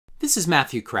This is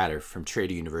Matthew Cratter from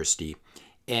Trader University,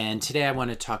 and today I want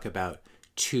to talk about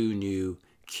two new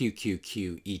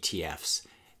QQQ ETFs,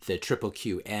 the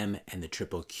QQQM and the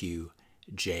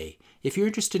QQQJ. If you're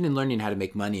interested in learning how to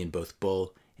make money in both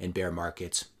bull and bear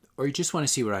markets, or you just want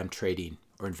to see what I'm trading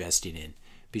or investing in,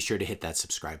 be sure to hit that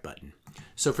subscribe button.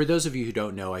 So for those of you who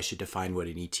don't know, I should define what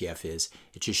an ETF is.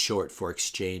 It's just short for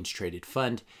exchange traded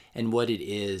fund, and what it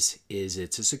is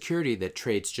it's a security that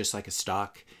trades just like a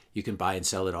stock. You can buy and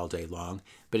sell it all day long,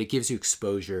 but it gives you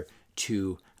exposure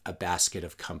to a basket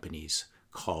of companies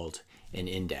called an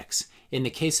index. In the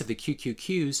case of the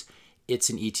QQQs, it's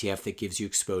an ETF that gives you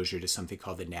exposure to something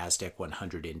called the Nasdaq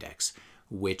 100 index,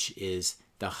 which is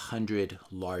the 100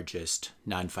 largest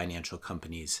non-financial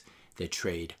companies that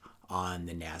trade on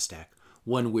the Nasdaq.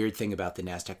 One weird thing about the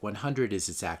Nasdaq 100 is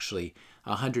it's actually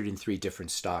 103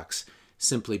 different stocks,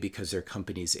 simply because there are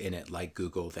companies in it like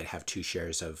Google that have two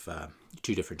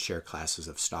different share classes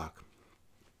of stock.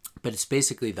 But it's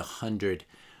basically the 100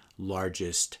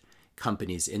 largest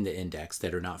companies in the index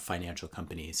that are not financial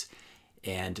companies.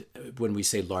 And when we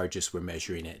say largest, we're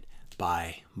measuring it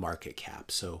by market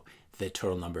cap. So the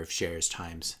total number of shares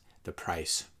times the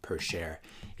price per share.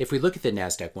 If we look at the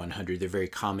Nasdaq 100, they're very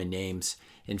common names.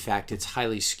 In fact, it's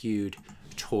highly skewed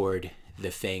toward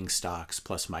the FANG stocks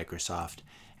plus Microsoft,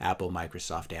 Apple,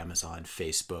 Microsoft, Amazon,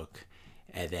 Facebook,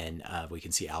 and then we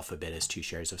can see Alphabet as two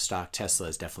shares of stock. Tesla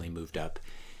has definitely moved up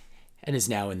and is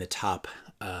now in the top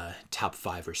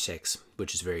 5 or 6,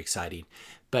 which is very exciting.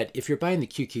 But if you're buying the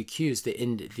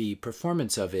QQQs, the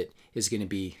performance of it is going to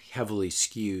be heavily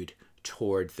skewed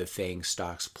toward the FANG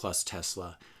stocks plus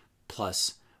Tesla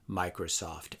plus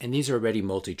Microsoft. And these are already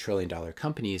multi-trillion-dollar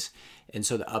companies, and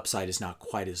so the upside is not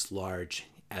quite as large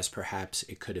as perhaps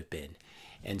it could have been.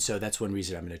 And so that's one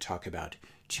reason I'm going to talk about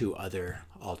two other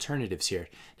alternatives here.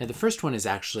 Now, the first one is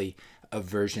actually a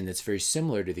version that's very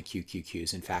similar to the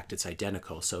QQQs. In fact, it's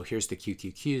identical. So here's the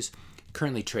QQQs.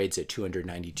 Currently trades at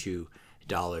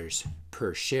 $292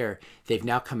 per share. They've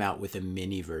now come out with a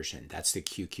mini version. That's the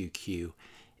QQQM.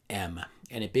 And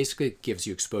it basically gives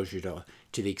you exposure to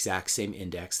the exact same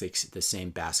index, the same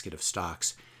basket of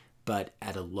stocks, but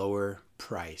at a lower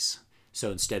price. So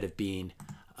instead of being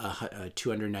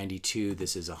 292,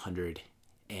 this is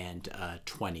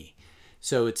 120.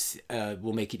 So it's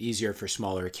will make it easier for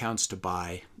smaller accounts to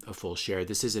buy a full share.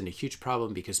 This isn't a huge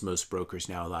problem because most brokers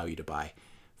now allow you to buy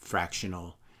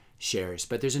fractional shares.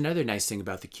 But there's another nice thing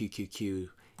about the QQQMs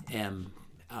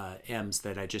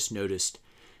that I just noticed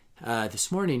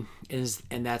this morning is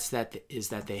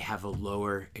that they have a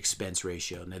lower expense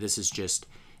ratio. Now this is just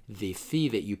the fee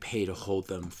that you pay to hold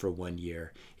them for 1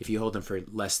 year. If you hold them for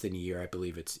less than a year, I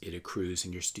believe it accrues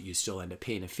and you still end up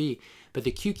paying a fee. But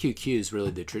the QQQs,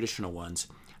 really the traditional ones,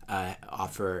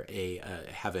 offer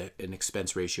have an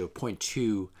expense ratio of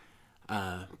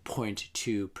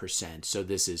 0.2%. So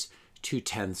this is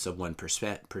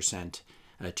 0.2%,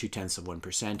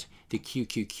 0.2%. The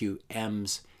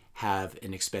QQQMs have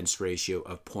an expense ratio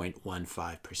of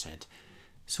 0.15%.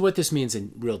 So what this means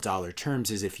in real dollar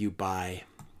terms is if you buy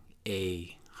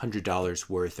 $100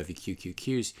 worth of the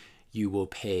QQQs, you will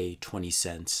pay 20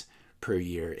 cents per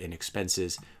year in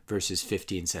expenses versus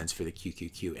 15 cents for the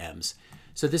QQQMs.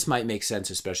 So this might make sense,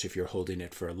 especially if you're holding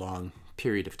it for a long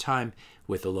period of time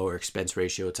with a lower expense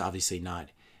ratio. It's obviously not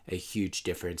a huge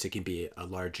difference. It can be a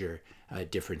larger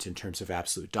difference in terms of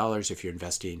absolute dollars if you're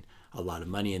investing a lot of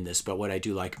money in this. But what I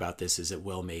do like about this is it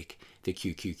will make the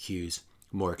QQQs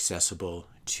more accessible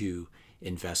to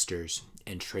investors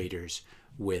and traders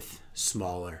with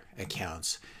smaller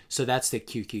accounts. So that's the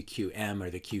QQQM or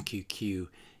the QQQ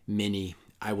mini.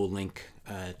 I will link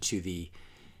to the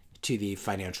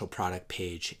financial product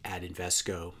page at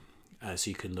Invesco so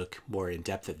you can look more in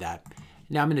depth at that.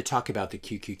 Now I'm going to talk about the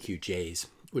QQQJs,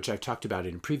 which I've talked about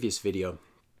in a previous video,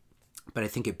 but I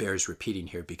think it bears repeating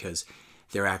here because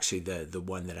they're actually the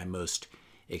one that I'm most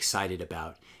excited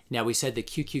about. Now we said the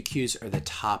QQQs are the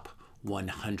top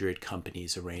 100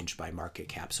 companies arranged by market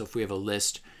cap. So if we have a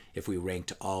list, if we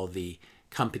ranked all the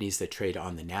companies that trade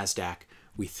on the Nasdaq,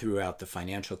 we threw out the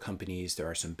financial companies, there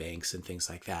are some banks and things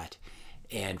like that,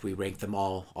 and we rank them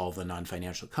all the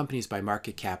non-financial companies by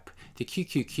market cap, the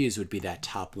QQQs would be that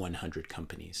top 100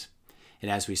 companies.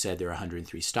 And as we said, there are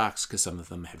 103 stocks because some of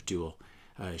them have dual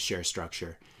share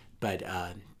structure, but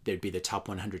there'd be the top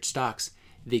 100 stocks.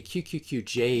 The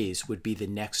QQQJs would be the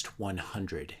next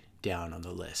 100 down on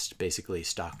the list, basically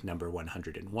stock number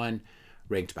 101,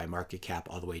 ranked by market cap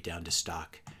all the way down to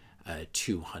stock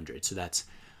 200. So that's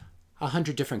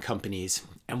 100 different companies.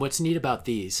 And what's neat about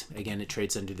these, again, it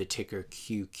trades under the ticker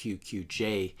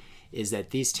QQQJ, is that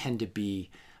these tend to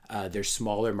be They're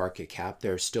smaller market cap.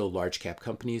 They're still large cap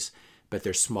companies, but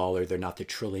they're smaller. They're not the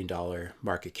trillion-dollar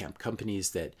market cap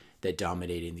companies that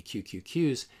dominate in the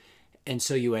QQQs. And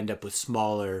so you end up with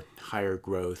smaller, higher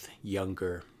growth,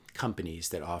 younger companies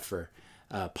that offer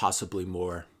possibly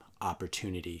more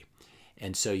opportunity.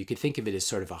 And so you could think of it as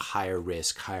sort of a higher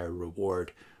risk, higher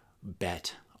reward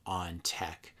bet on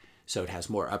tech. So it has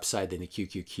more upside than the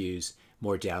QQQs,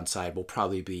 more downside, will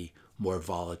probably be more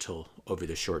volatile over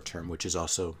the short term, which is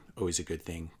also always a good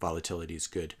thing. Volatility is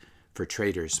good for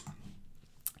traders.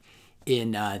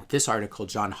 In this article,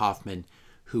 John Hoffman,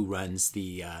 who runs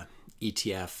the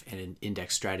ETF and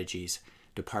index strategies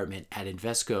department at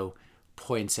Invesco,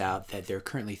 points out that there are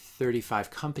currently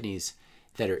 35 companies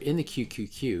that are in the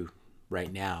QQQ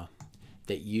right now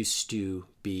that used to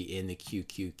be in the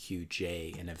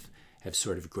QQQJ and have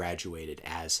sort of graduated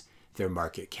as their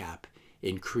market cap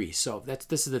increased. So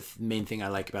this is the main thing I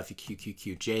like about the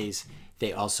QQQJs.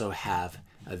 They also have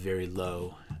a very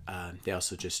low, they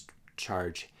also just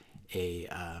charge a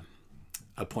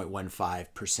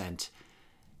 0.15%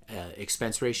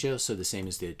 expense ratio, so the same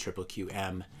as the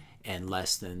QQQM and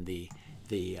less than the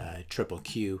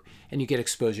QQQ, and you get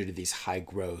exposure to these high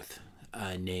growth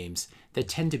names that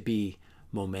tend to be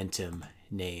momentum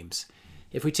names.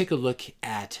 If we take a look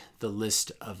at the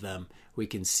list of them, we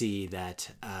can see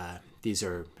that these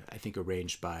are, I think,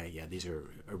 arranged by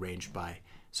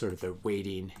sort of the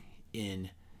weighting in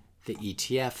the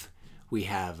ETF. We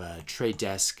have Trade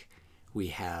Desk, we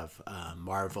have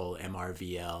Marvel,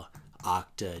 MRVL,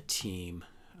 Okta, Team,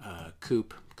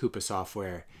 Coupa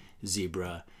Software,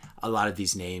 Zebra. A lot of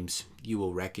these names you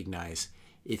will recognize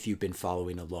if you've been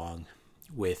following along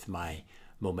with my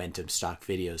momentum stock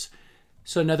videos.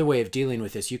 So another way of dealing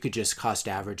with this, you could just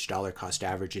dollar cost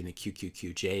average in the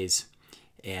QQQJs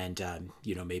and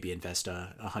maybe invest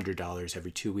 $100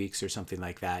 every 2 weeks or something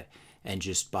like that, and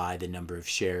just buy the number of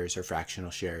shares or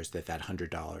fractional shares that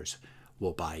 $100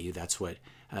 will buy you. That's what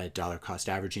dollar cost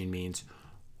averaging means.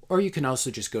 Or you can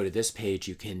also just go to this page.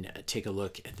 You can take a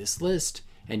look at this list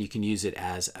and you can use it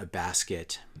as a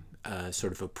basket,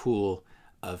 sort of a pool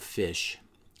of fish,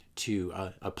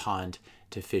 a pond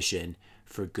to fish in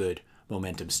for good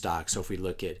momentum stocks. So if we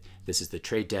look at, this is the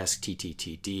Trade Desk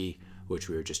TTTD, which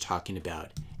we were just talking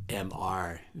about.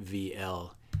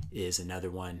 MRVL is another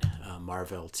one.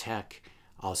 Marvel Tech,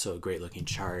 also a great looking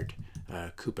chart.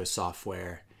 Coupa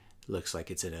Software looks like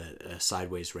it's in a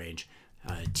sideways range.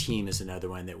 Team is another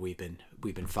one that we've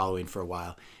been following for a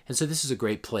while. And so this is a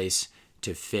great place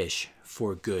to fish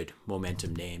for good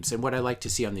momentum names. And what I like to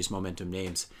see on these momentum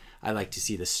names, I like to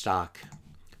see the stock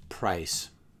price.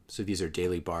 So these are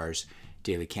daily bars,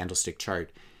 daily candlestick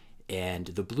chart. And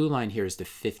the blue line here is the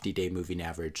 50-day moving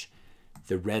average.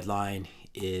 The red line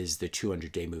is the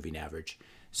 200-day moving average.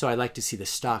 So I like to see the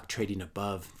stock trading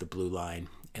above the blue line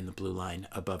and the blue line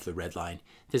above the red line.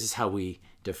 This is how we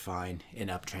define an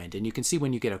uptrend. And you can see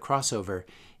when you get a crossover,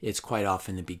 it's quite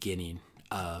often the beginning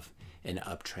of an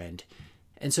uptrend.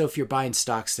 And so if you're buying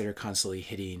stocks that are constantly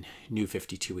hitting new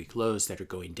 52-week lows that are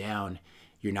going down,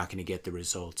 you're not going to get the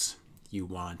results you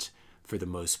want for the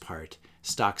most part.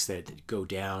 Stocks that go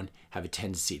down have a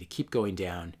tendency to keep going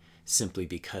down simply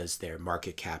because their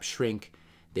market cap shrink.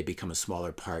 They become a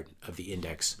smaller part of the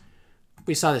index.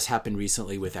 We saw this happen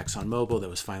recently with ExxonMobil that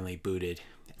was finally booted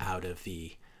out of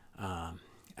the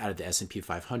S&P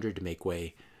 500 to make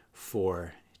way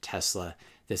for Tesla.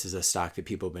 This is a stock that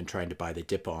people have been trying to buy the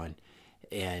dip on,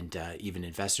 and even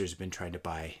investors have been trying to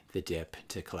buy the dip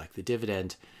to collect the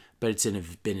dividend, but it's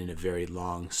been in a very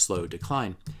long, slow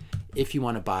decline. If you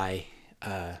want to buy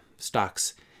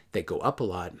stocks that go up a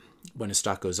lot, when a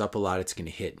stock goes up a lot, it's going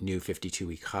to hit new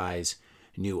 52-week highs,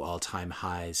 new all-time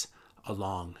highs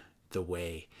along the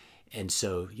way. And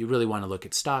so you really want to look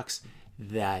at stocks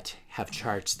that have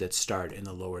charts that start in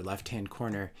the lower left-hand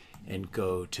corner and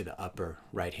go to the upper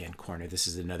right-hand corner. This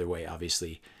is another way,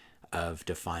 obviously, of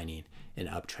defining an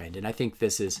uptrend. And I think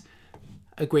this is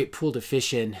a great pool to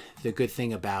fish in. The good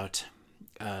thing about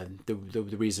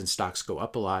the reason stocks go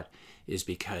up a lot is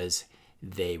because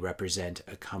they represent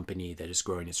a company that is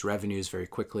growing its revenues very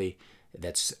quickly,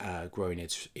 that's growing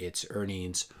its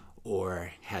earnings,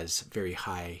 or has very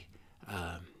high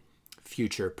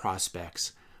future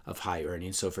prospects of high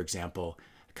earnings. So for example,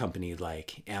 a company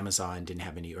like Amazon didn't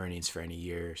have any earnings for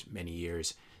many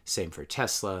years. Same for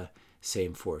Tesla,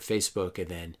 same for Facebook, and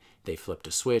then they flipped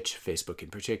a switch. Facebook in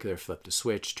particular flipped a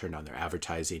switch, turned on their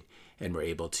advertising, and were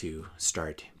able to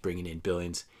start bringing in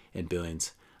billions and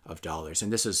billions of dollars.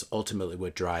 And this is ultimately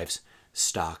what drives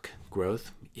stock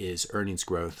growth, is earnings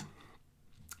growth.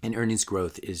 And earnings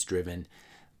growth is driven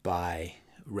by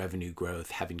revenue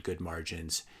growth, having good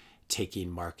margins,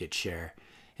 taking market share,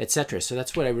 etc. So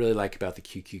that's what I really like about the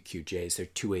QQQJs. There are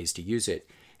two ways to use it,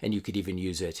 and you could even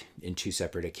use it in two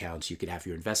separate accounts. You could have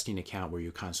your investing account where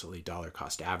you constantly dollar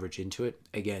cost average into it.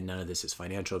 Again, none of this is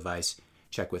financial advice.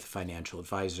 Check with a financial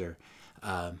advisor.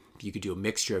 You could do a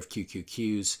mixture of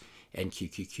QQQs and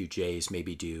QQQJs,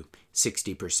 maybe do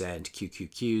 60%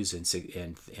 QQQs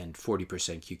and 40%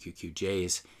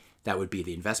 QQQJs. That would be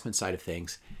the investment side of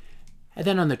things. And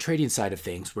then on the trading side of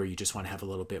things, where you just want to have a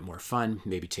little bit more fun,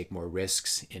 maybe take more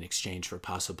risks in exchange for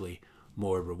possibly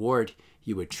more reward,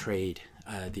 you would trade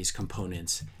these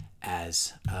components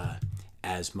as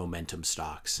momentum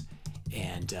stocks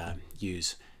and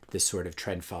use this sort of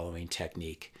trend following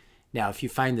technique. Now, if you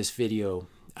find this video,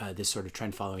 this sort of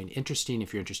trend following interesting,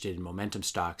 if you're interested in momentum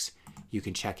stocks, you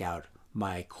can check out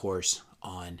my course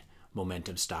on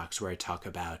momentum stocks, where I talk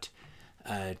about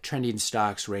trending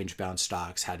stocks, range bound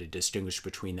stocks, how to distinguish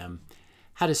between them,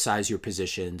 how to size your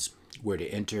positions, where to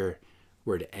enter,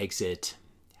 where to exit,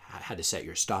 how to set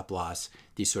your stop loss,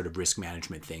 these sort of risk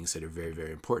management things that are very,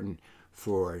 very important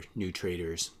for new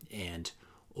traders and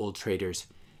old traders,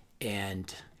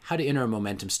 and how to enter a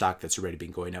momentum stock that's already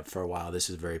been going up for a while. This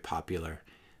is a very popular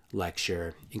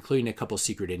lecture, including a couple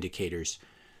secret indicators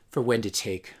for when to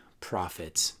take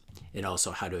profits, and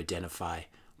also how to identify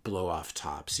blow off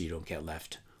tops so you don't get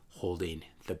left holding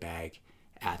the bag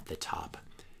at the top.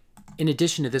 In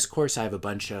addition to this course, I have a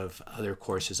bunch of other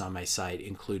courses on my site,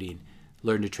 including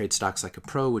Learn to Trade Stocks Like a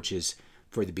Pro, which is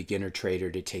for the beginner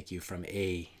trader to take you from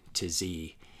A to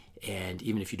Z. And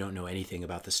even if you don't know anything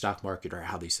about the stock market or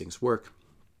how these things work,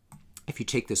 if you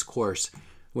take this course,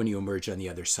 when you emerge on the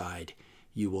other side,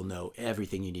 you will know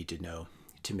everything you need to know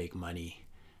to make money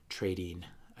trading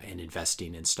and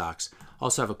investing in stocks.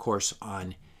 Also have a course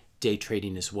on day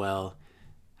trading as well,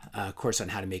 a course on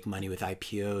how to make money with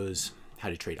IPOs, how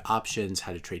to trade options,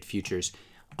 how to trade futures.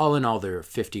 All in all, there are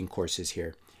 15 courses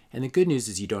here. And the good news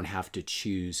is you don't have to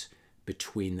choose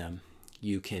between them.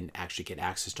 You can actually get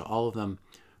access to all of them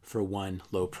for one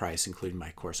low price, including my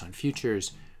course on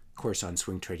futures, course on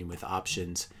swing trading with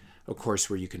options, a course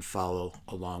where you can follow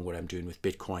along what I'm doing with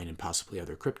Bitcoin and possibly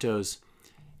other cryptos,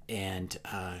 and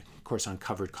a course on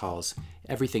covered calls.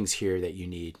 Everything's here that you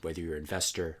need, whether you're an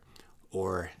investor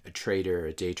or a trader,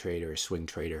 a day trader, a swing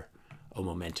trader, a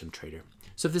momentum trader.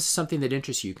 So if this is something that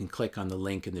interests you, you can click on the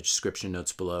link in the description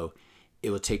notes below. It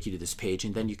will take you to this page,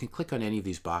 and then you can click on any of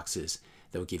these boxes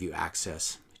that will give you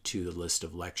access to the list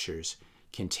of lectures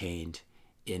contained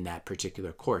in that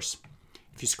particular course.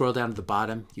 If you scroll down to the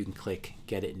bottom, you can click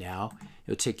Get It Now.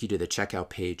 It'll take you to the checkout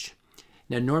page.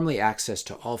 Now, normally access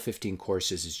to all 15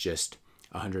 courses is just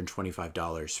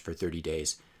 $125 for 30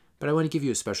 days, but I want to give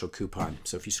you a special coupon.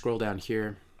 So if you scroll down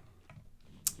here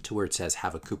to where it says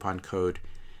have a coupon code,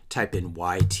 type in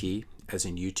YT as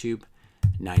in YouTube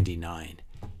 99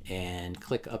 and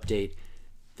click update.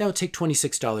 That will take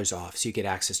 $26 off, so you get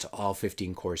access to all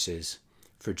 15 courses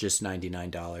for just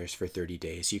 $99 for 30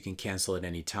 days. You can cancel at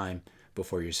any time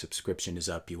before your subscription is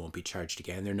up. You won't be charged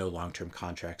again. There are no long-term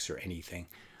contracts or anything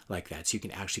like that. So you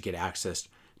can actually get access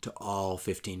to all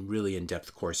 15 really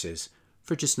in-depth courses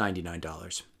for just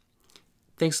 $99.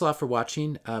 Thanks a lot for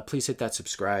watching. Please hit that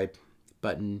subscribe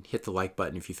button, hit the like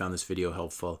button if you found this video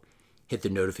helpful, hit the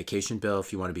notification bell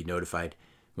if you want to be notified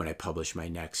when I publish my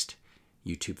next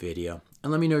YouTube video,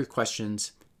 and let me know your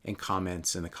questions and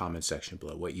comments in the comment section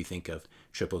below, what you think of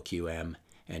QQQM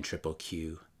and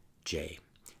QQQJ.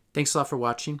 Thanks a lot for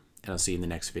watching, and I'll see you in the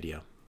next video.